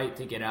to fight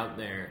to get out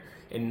there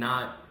and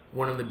not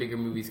one of the bigger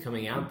movies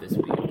coming out this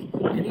week?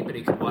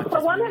 Anybody could watch this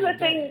movie. Well, one of the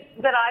things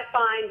that I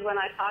find when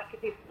I talk to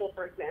people,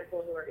 for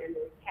example, who are in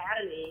the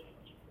Academy,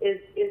 is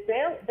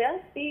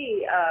they'll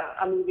see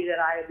a movie that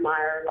I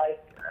admire.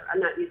 Like, I'm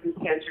not using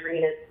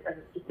Tangerine as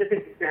a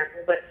specific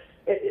example, but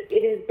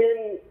it has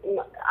been.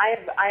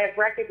 I have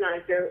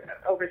recognized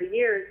over the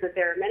years that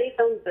there are many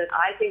films that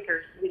I think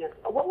are,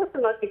 what was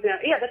the most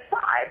example? Yeah, The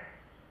Tribe.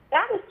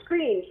 That was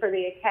screened for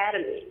the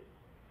Academy,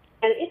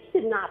 and it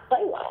did not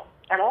play well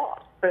at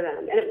all for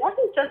them. And it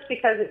wasn't just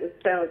because it was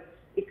so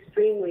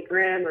extremely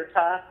grim or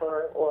tough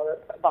or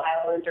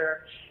violent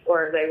or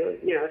they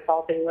were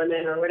assaulting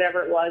women or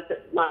whatever it was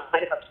that might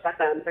have upset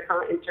them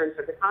in terms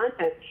of the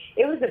content.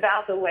 It was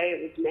about the way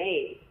it was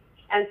made.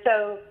 And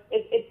so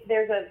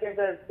there's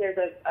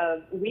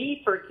a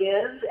we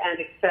forgive and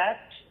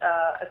accept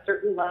a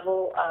certain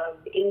level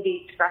of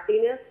indie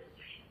scruffiness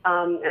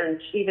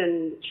and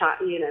even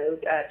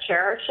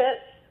cherish it.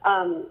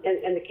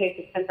 In the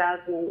case of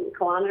 10,000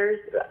 Kilometers.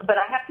 But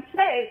I have to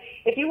say,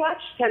 if you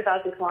watch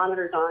 10,000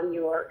 Kilometers on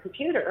your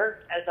computer,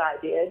 as I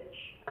did,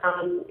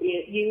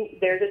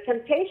 there's a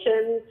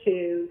temptation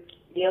to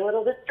be a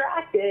little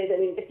distracted. I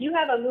mean, if you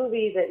have a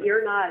movie that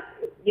you're not,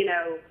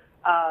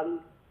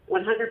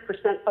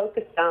 100%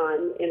 focused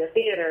on in a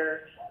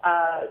theater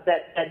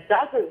that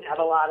doesn't have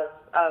a lot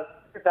of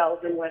bells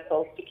and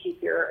whistles to keep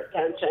your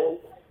attention,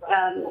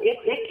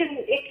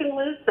 it can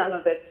lose some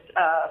of its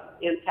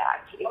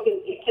impact.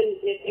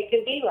 It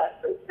can be less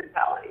than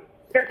compelling.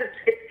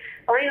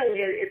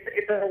 Finally,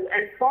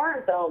 and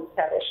foreign films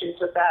have issues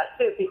with that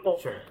too.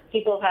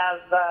 People have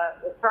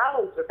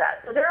problems with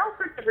that. So there are all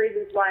sorts of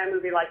reasons why a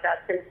movie like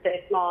that's going to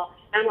stay small,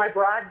 and why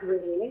Broad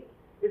Green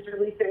is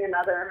releasing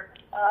another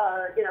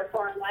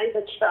foreign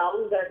language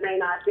film that may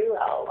not do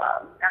well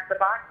at the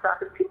box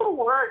office. People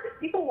want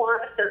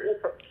a certain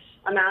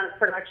amount of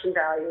production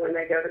value when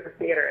they go to the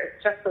theater.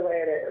 It's just the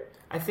way it is.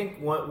 I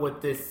think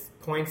what this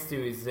points to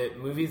is that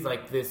movies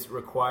like this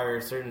require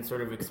a certain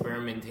sort of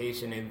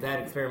experimentation, and if that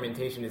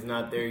experimentation is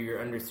not there, you're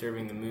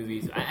underserving the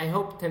movies. I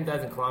hope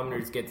 10,000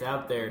 Kilometers gets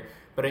out there,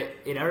 but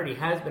it already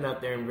has been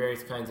out there in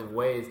various kinds of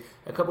ways.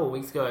 A couple of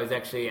weeks ago, I was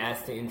actually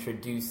asked to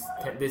introduce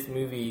this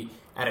movie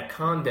at a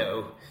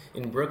condo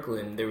in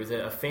Brooklyn. There was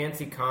a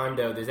fancy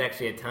condo. There's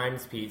actually a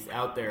Times piece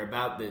out there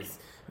about this.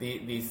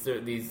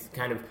 These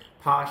kind of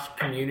posh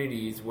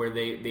communities where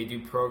they do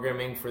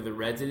programming for the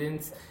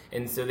residents,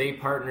 and so they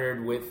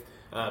partnered with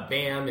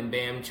BAM, and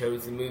BAM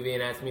chose the movie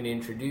and asked me to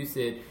introduce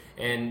it.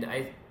 And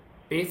I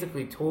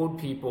basically told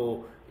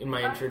people in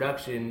my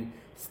introduction,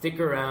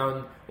 stick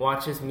around,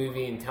 watch this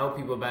movie, and tell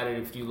people about it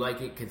if you like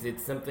it, because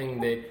it's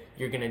something that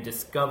you're going to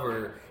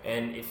discover,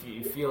 and if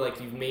you feel like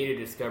you've made a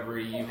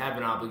discovery, you have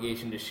an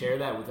obligation to share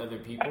that with other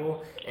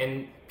people.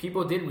 And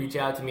people did reach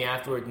out to me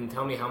afterwards and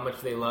tell me how much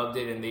they loved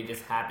it, and they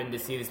just happened to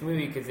see this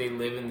movie because they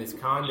live in this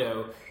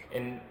condo.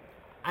 And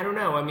I don't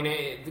know, I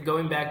mean,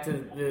 going back to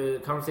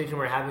the conversation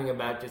we're having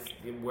about just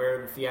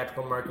where the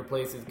theatrical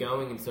marketplace is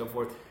going and so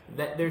forth,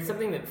 that there's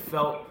something that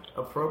felt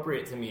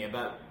appropriate to me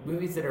about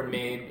movies that are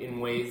made in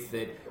ways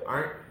that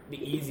aren't the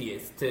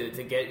easiest to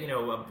get,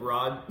 a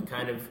broad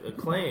kind of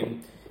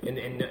acclaim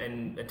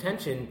and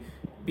attention,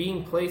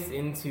 being placed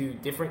into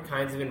different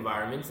kinds of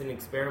environments and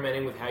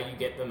experimenting with how you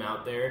get them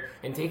out there,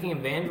 and taking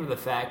advantage of the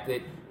fact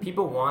that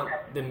people want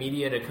the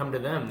media to come to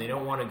them. They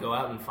don't want to go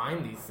out and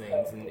find these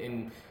things,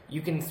 and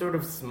you can sort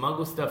of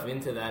smuggle stuff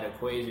into that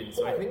equation.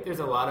 So I think there's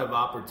a lot of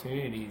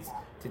opportunities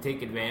to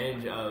take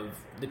advantage of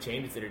the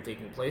changes that are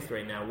taking place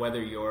right now,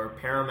 whether you're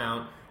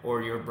Paramount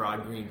or you're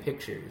Broad Green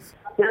Pictures.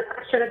 No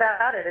question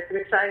about it. It's an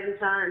exciting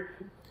time.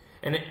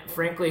 And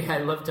frankly, I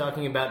love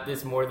talking about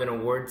this more than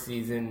award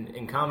season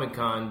in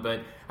Comic-Con, but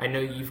I know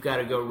you've got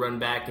to go run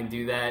back and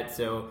do that,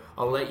 so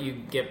I'll let you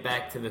get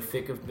back to the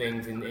thick of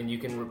things, and you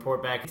can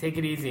report back. Take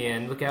it easy,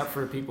 and look out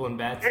for people in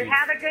bat suits. And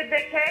have a good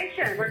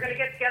vacation. We're going to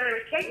get together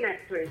with Kate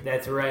next week.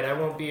 That's right. I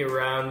won't be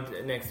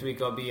around next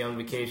week. I'll be on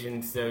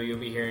vacation, so you'll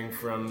be hearing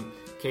from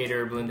Kate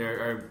Erblund,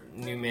 our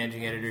new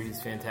managing editor,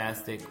 who's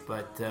fantastic,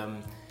 but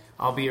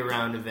I'll be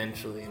around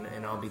eventually,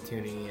 and I'll be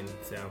tuning in,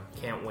 so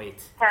can't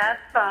wait. Have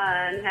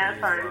fun. Have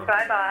fun. Well.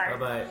 Bye-bye.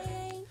 Bye-bye.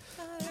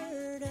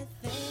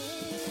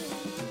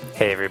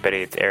 Hey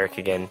everybody, it's Eric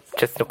again.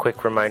 Just a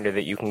quick reminder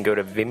that you can go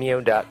to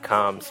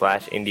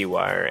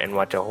vimeo.com/IndieWire and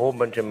watch a whole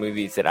bunch of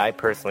movies that I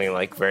personally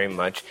like very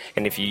much.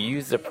 And if you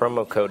use the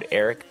promo code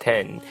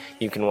ERIC10,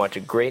 you can watch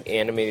a great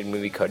animated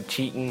movie called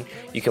Cheatin',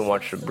 you can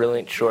watch the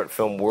brilliant short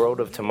film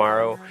World of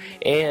Tomorrow,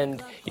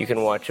 and you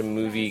can watch a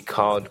movie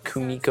called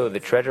Kumiko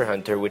the Treasure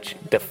Hunter, which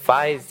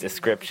defies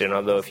description,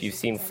 although if you've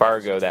seen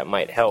Fargo, that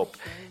might help.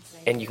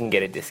 And you can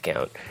get a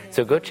discount.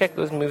 So go check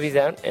those movies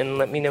out and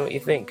let me know what you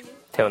think.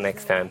 Till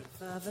next time.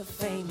 The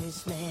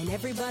famous man,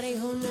 everybody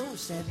who knew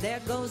said,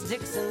 there goes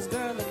Dixon's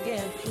girl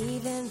again.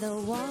 Even the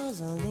walls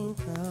will lean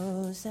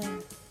closer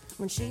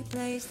when she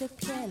plays the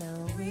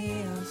piano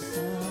real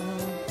slow.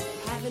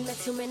 Haven't met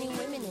so many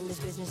women in this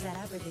business that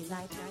I really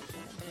like that.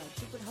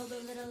 But you could hold a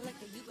little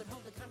liquor, you could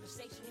hold the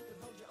conversation, you could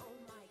hold your own.